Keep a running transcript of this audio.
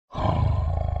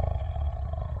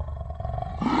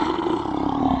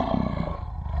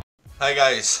Hi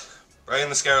guys, Brian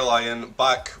the Scare Lion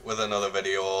back with another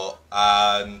video,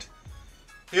 and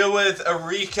here with a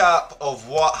recap of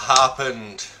what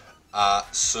happened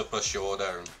at Super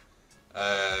Showdown.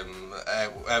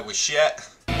 It was shit.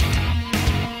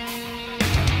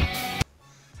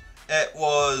 It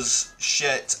was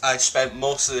shit. I spent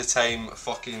most of the time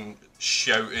fucking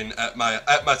shouting at my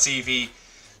TV,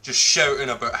 just shouting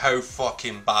about how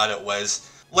fucking bad it was.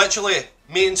 Literally,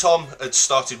 me and Tom had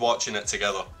started watching it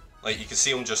together. Like, you can see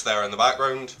him just there in the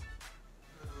background.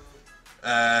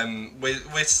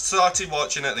 We started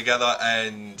watching it together,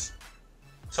 and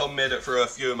Tom made it through a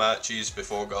few matches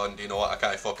before going, do you know what, I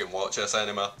can't fucking watch this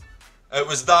anymore. It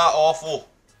was that awful.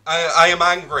 I am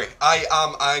angry. I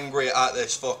am angry at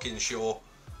this fucking show.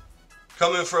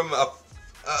 Coming from a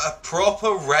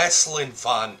proper wrestling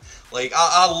fan. Like,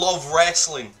 I love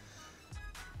wrestling.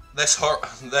 This hurt.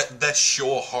 This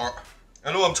show hurt.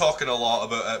 I know I'm talking a lot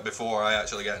about it before I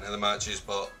actually get into the matches,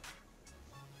 but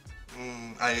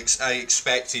I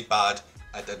expected bad.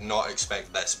 I did not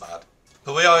expect this bad.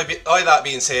 But with all that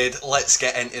being said, let's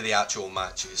get into the actual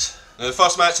matches. Now, the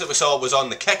first match that we saw was on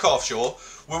the kickoff show.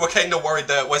 We were kind of worried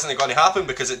that it wasn't going to happen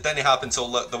because it didn't happen until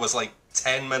there was like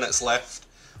 10 minutes left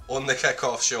on the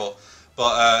kickoff show.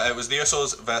 But it was the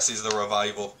Usos versus the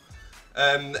Revival.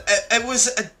 It was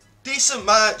a decent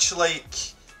match. Like,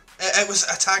 it was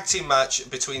a tag team match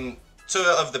between two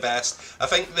of the best. I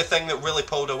think the thing that really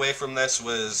pulled away from this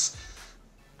was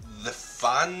the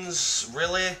fans,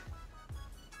 really,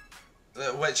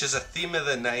 which is a theme of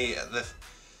the night.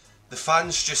 The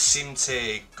fans just seemed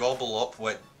to gobble up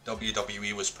what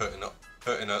WWE was putting out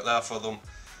there for them,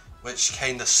 which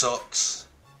kind of sucks.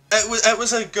 It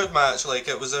was a good match. Like,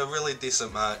 it was a really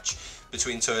decent match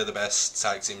between two of the best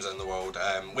tag teams in the world.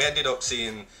 We ended up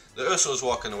seeing the Usos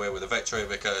walking away with a victory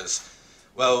because,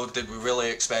 well, did we really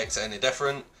expect any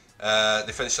different?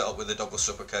 They finished it up with a double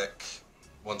super kick.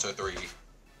 1, 2, 3,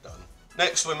 done.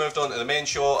 Next, we moved on to the main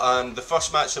show, and the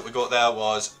first match that we got there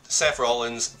was Seth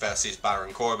Rollins versus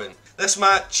Baron Corbin. This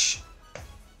match,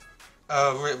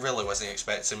 really wasn't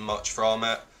expecting much from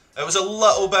it. It was a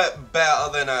little bit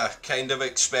better than I kind of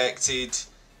expected,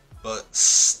 but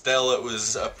still it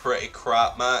was a pretty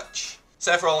crap match.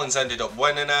 Seth Rollins ended up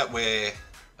winning it with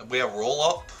a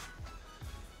roll-up,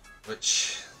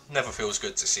 which never feels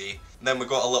good to see. And then we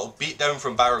got a little beatdown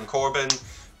from Baron Corbin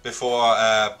before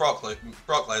Brock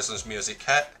Lesnar's music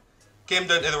hit. Came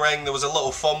down to the ring, there was a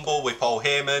little fumble with Paul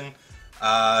Heyman,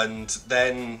 and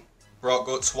then Brock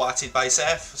got swatted by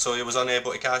Seth, so he was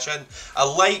unable to cash in. I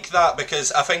like that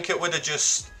because I think it would have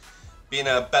just been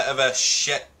a bit of a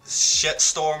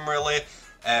shitstorm, really,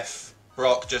 if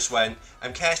Brock just went,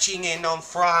 I'm cashing in on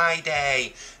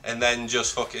Friday, and then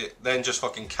just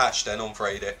fucking cashed in on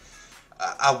Friday.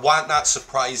 I want that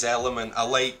surprise element. I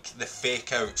like the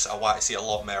fake outs. I want to see a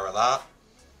lot more of that.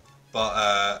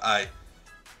 But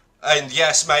and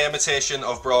yes, my imitation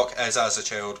of Brock is as a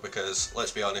child because,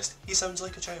 let's be honest, he sounds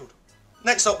like a child.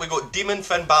 Next up, we got Demon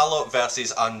Finn Balor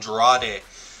versus Andrade.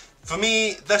 For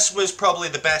me, this was probably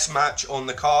the best match on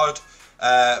the card.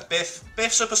 Both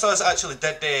superstars actually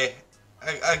did a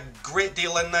great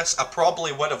deal in this. I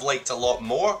probably would have liked a lot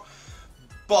more,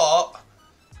 but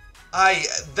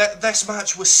this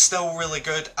match was still really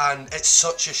good, and it's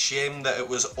such a shame that it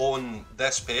was on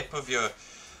this pay-per-view.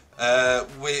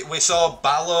 We saw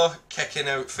Balor kicking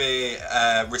out for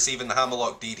receiving the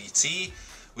Hammerlock DDT.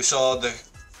 We saw the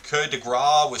coup de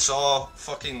grace. We saw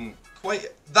fucking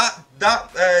that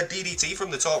DDT from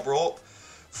the top rope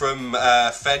from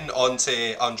Finn onto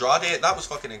Andrade. That was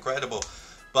fucking incredible.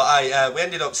 But we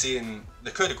ended up seeing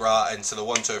the coup de grace into the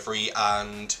 1, 2, 3,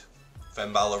 and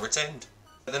Finn Balor retained.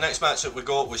 The next match that we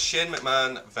got was Shane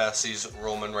McMahon versus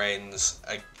Roman Reigns.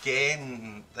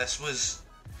 Again, this was,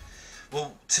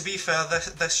 well, to be fair,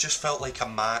 this just felt like a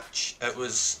match. It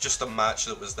was just a match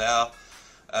that was there.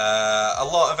 A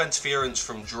lot of interference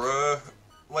from Drew,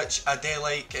 which I do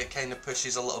like. It kind of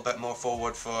pushes a little bit more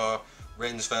forward for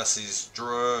Reigns versus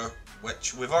Drew,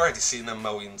 which we've already seen a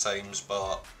million times,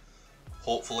 but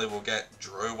hopefully we'll get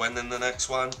Drew winning the next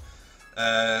one.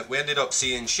 We ended up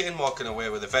seeing Shane walking away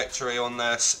with a victory on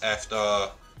this after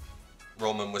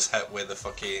Roman was hit with a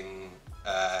fucking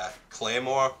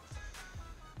Claymore.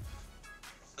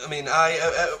 I mean,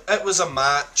 it was a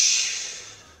match.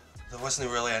 There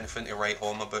wasn't really anything to write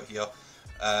home about here.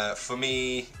 For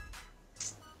me,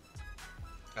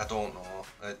 I don't know.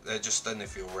 It just didn't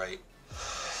feel right.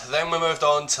 Then we moved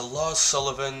on to Lars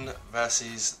Sullivan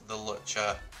versus the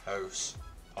Lucha House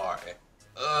Party.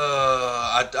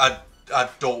 I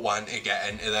don't want to get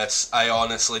into this. I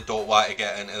honestly don't want to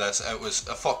get into this. It was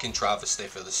a fucking travesty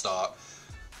for the start.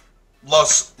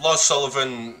 Lars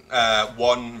Sullivan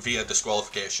won via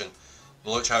disqualification.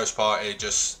 The Lucha House Party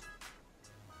just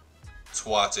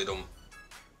twatted him,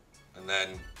 and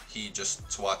then he just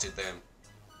twatted them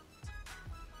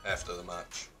after the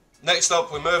match. Next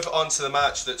up, we move on to the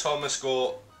match that Thomas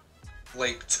got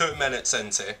like 2 minutes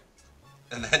into,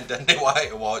 and then didn't want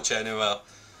to watch anymore.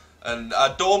 And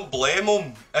I don't blame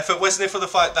him. If it wasn't for the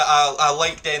fact that I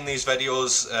like doing these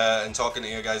videos and talking to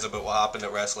you guys about what happened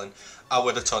at wrestling, I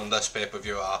would have turned this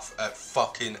pay-per-view off. It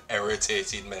fucking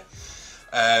irritated me.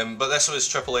 But this was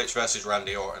Triple H versus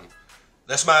Randy Orton.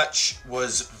 This match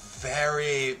was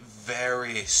very,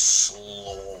 very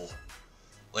slow.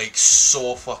 Like,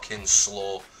 so fucking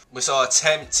slow. We saw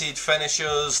attempted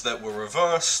finishers that were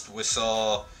reversed. We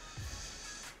saw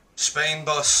spine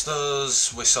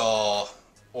busters. We saw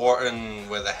Orton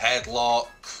with a headlock.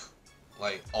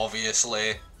 Like,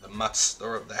 obviously, the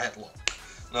master of the headlock.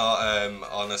 No,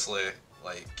 honestly,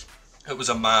 like, it was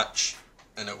a match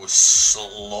and it was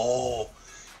slow.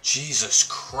 Jesus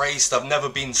Christ, I've never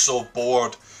been so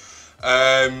bored.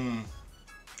 Randy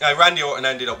Orton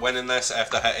ended up winning this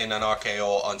after hitting an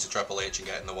RKO onto Triple H and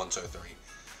getting the 1, 2, 3.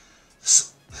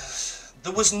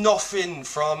 There was nothing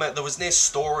from it. There was no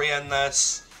story in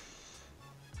this.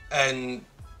 And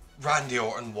Randy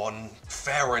Orton won.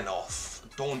 Fair enough.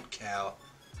 Don't care.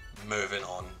 Moving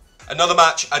on. Another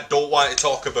match I don't want to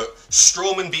talk about.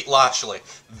 Strowman beat Lashley.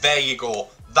 There you go.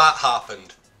 That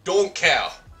happened. Don't care.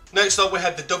 Next up, we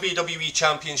had the WWE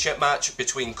Championship match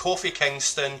between Kofi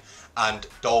Kingston and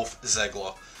Dolph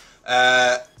Ziggler.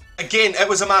 Again, it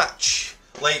was a match.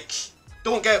 Like,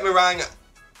 don't get me wrong,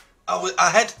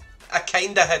 I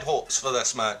kinda had hopes for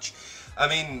this match. I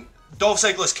mean, Dolph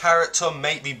Ziggler's character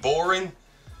might be boring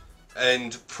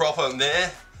and proper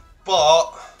there,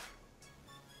 but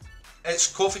it's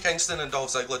Kofi Kingston and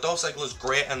Dolph Ziggler. Dolph Ziggler's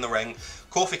great in the ring.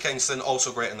 Kofi Kingston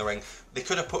also great in the ring. They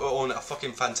could have put it on a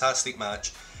fucking fantastic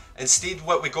match. Instead,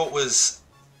 what we got was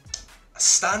a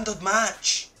standard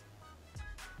match.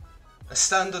 A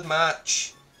standard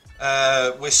match.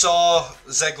 We saw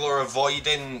Ziggler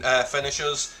avoiding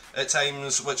finishers at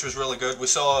times, which was really good. We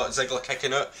saw Ziggler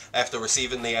kicking out after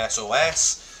receiving the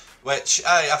SOS, which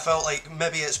I felt like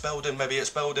maybe it's building, maybe it's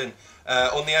building.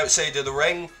 On the outside of the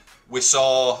ring, we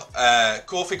saw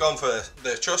Kofi going for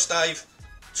the trust dive,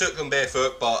 took them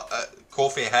barefoot, but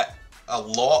Kofi hit a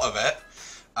lot of it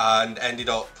and ended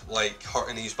up like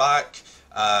hurting his back,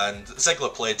 and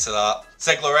Ziggler played to that.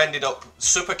 Ziggler ended up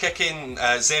super kicking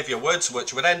Xavier Woods,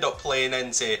 which would end up playing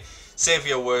into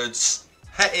Xavier Woods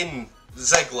hitting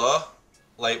Ziggler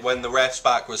like when the ref's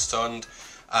back was turned,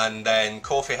 and then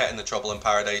Kofi hitting the Trouble in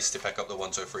Paradise to pick up the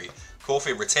 1, 2, 3.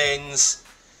 Kofi retains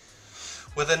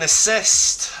with an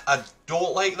assist. I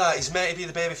don't like that. He's meant to be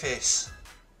the babyface.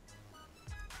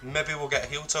 Maybe we'll get a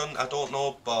heel turn, I don't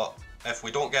know, but if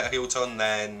we don't get a heel turn,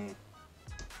 then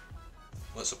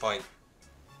what's the point?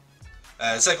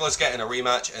 Ziggler's getting a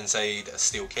rematch inside a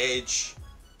steel cage.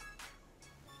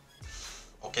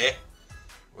 Okay.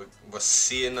 We're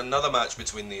seeing another match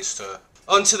between these two.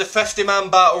 On to the 50-man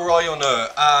Battle Royal now,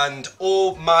 and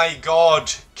oh my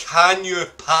god, can you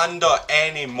pander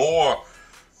anymore?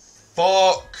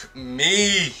 Fuck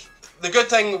me. The good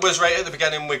thing was right at the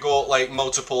beginning we got like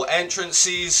multiple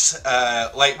entrances,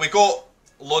 like we got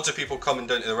loads of people coming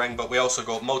down to the ring, but we also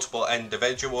got multiple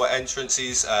individual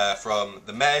entrances from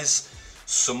The Miz,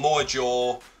 Samoa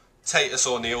Joe, Titus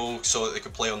O'Neil, so that they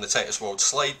could play on the Titus World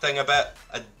Slide thing a bit.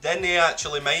 I didn't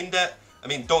actually mind it. I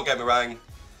mean, don't get me wrong,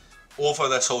 over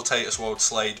this whole Titus World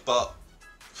Slide, but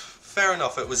fair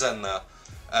enough, it was in there.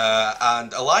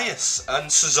 And Elias and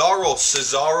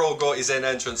Cesaro got his in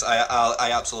entrance.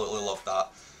 I absolutely loved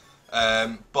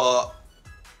that. But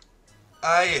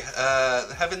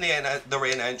having the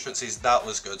rain entrances, that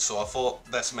was good. So I thought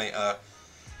this might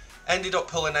ended up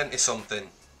pulling into something.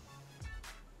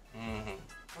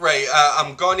 Right,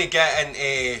 I'm gonna get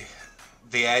into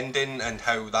the ending and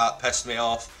how that pissed me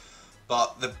off.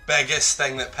 But the biggest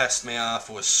thing that pissed me off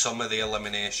was some of the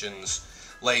eliminations.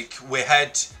 Like, we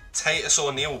had Titus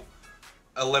O'Neil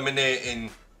eliminating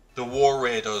the War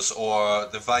Raiders or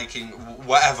the Viking,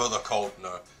 whatever they're called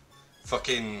now.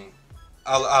 Fucking,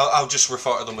 I'll just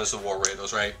refer to them as the War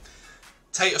Raiders, right?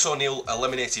 Titus O'Neil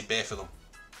eliminated both of them.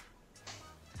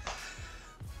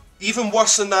 Even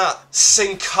worse than that,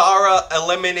 Sin Cara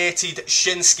eliminated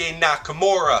Shinsuke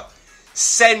Nakamura.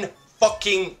 Sin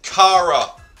fucking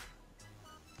Cara.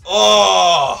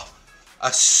 Oh, I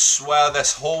swear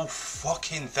this whole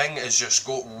fucking thing has just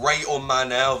got right on my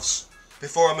nerves.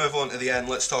 Before I move on to the end,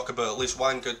 let's talk about at least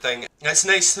one good thing. It's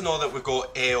nice to know that we've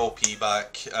got AOP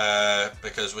back,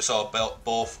 because we saw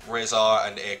both Razor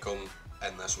and Akon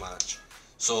in this match.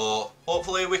 So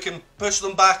hopefully we can push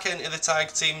them back into the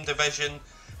tag team division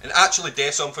and actually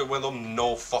do something with them,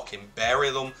 no fucking bury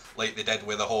them like they did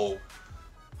with the whole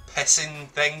pissing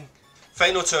thing.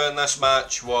 Final two in this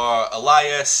match were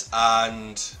Elias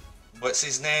and, what's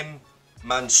his name?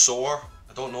 Mansoor?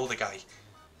 I don't know the guy.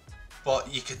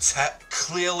 But you could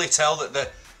clearly tell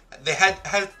that they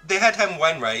had him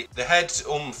win, right? They had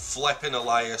flipping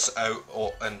Elias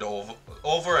out and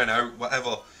over and out,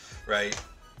 whatever, right?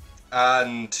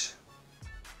 And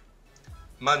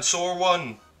Mansoor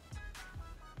won.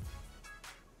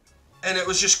 And it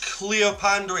was just clear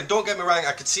pandering. Don't get me wrong,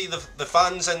 I could see the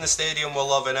fans in the stadium were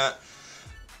loving it.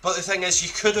 But the thing is, you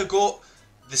could have got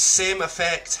the same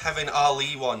effect having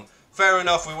Ali won. Fair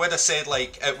enough, we would have said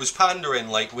like it was pandering,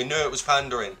 like we knew it was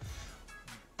pandering.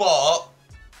 But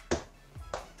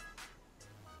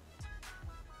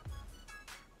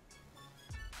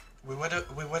we would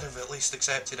have at least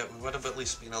accepted it. We would have at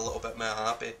least been a little bit more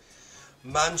happy.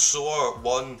 Mansoor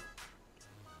won,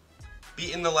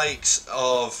 beating the likes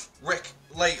of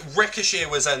Ricochet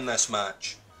was in this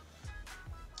match.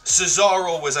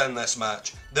 Cesaro was in this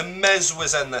match. The Miz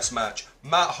was in this match.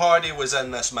 Matt Hardy was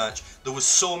in this match. There was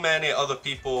so many other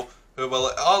people who were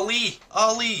like,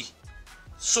 Ali.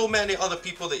 So many other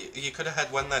people that you could have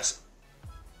had win this.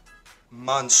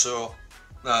 Mansoor.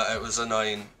 Nah, it was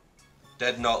annoying.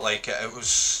 Did not like it. It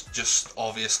was just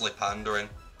obviously pandering.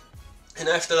 And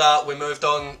after that, we moved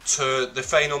on to the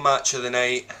final match of the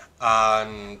night,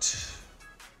 and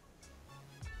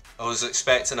I was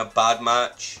expecting a bad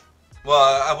match. Well,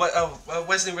 I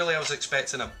wasn't really. I was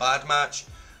expecting a bad match.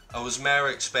 I was more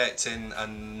expecting a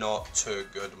not too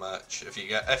good match. If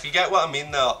you get what I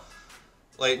mean there,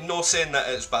 like, no saying that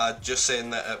it's bad, just saying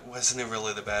that it wasn't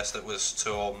really the best. It was two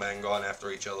old men going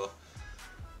after each other.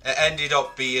 It ended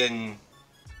up being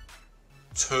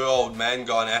two old men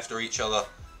going after each other.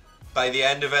 By the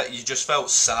end of it, you just felt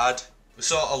sad. We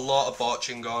saw a lot of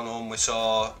botching going on. We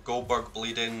saw Goldberg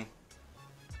bleeding.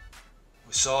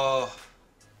 We saw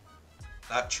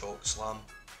that choke slam.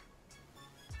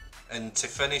 And to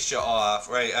finish it off,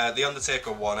 right, The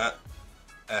Undertaker won it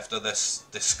after this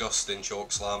disgusting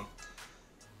choke slam.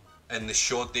 And they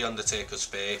showed The Undertaker's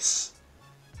face,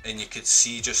 and you could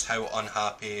see just how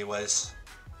unhappy he was.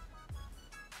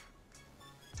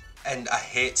 And I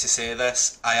hate to say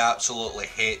this, I absolutely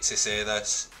hate to say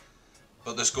this,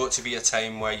 but there's got to be a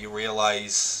time where you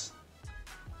realise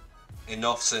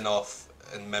enough's enough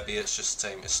and maybe it's just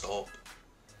time to stop.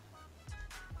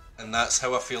 And that's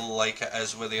how I feel like it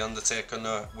is with The Undertaker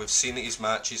now. We've seen his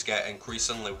matches get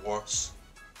increasingly worse.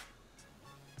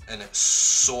 And it's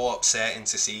so upsetting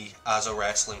to see as a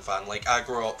wrestling fan. Like, I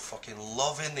grew up fucking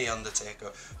loving The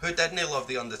Undertaker. Who didn't love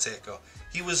The Undertaker?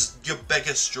 He was your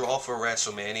biggest draw for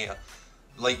WrestleMania.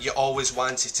 Like, you always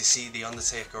wanted to see The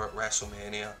Undertaker at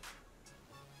WrestleMania.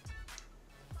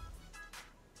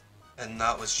 And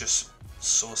that was just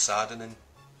so saddening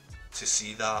to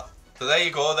see that. So there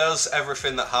you go, there's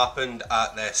everything that happened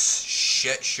at this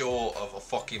shit show of a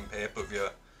fucking pay-per-view.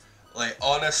 Like,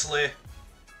 honestly,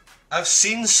 I've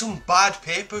seen some bad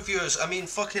pay-per-views. I mean,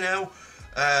 fucking hell,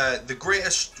 the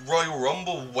greatest Royal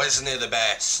Rumble wasn't the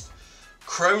best.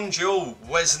 Crown Jewel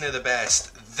wasn't the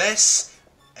best. This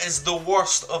is the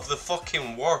worst of the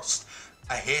fucking worst.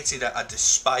 I hated it. I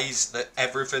despised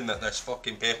everything that this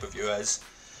fucking pay-per-view is.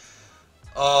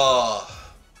 Oh,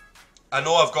 I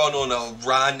know I've gone on a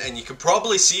rant, and you can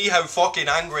probably see how fucking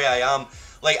angry I am.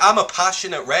 Like, I'm a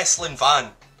passionate wrestling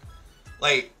fan.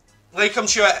 Like I'm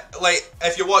sure, like,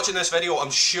 if you're watching this video,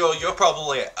 I'm sure you're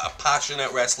probably a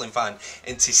passionate wrestling fan.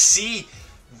 And to see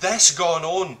this going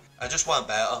on, I just want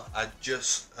better. I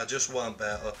just want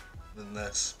better than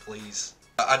this, please.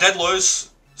 I did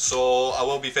lose, so I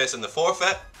will be facing the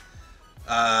forfeit.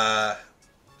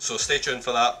 So stay tuned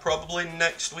for that, probably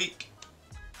next week.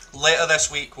 Later this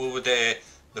week we will do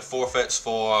the forfeits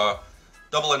for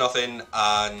Double or Nothing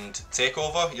and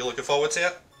Takeover. You looking forward to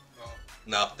it?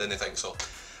 No, didn't think so.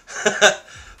 But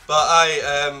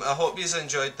I hope you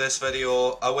enjoyed this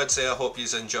video. I would say I hope you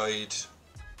enjoyed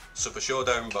Super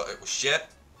Showdown, but it was shit.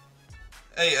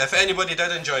 Hey, if anybody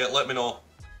did enjoy it, let me know.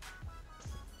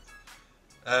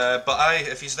 But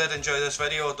if you did enjoy this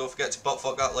video, don't forget to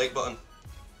buttfuck that like button.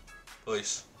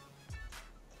 Please.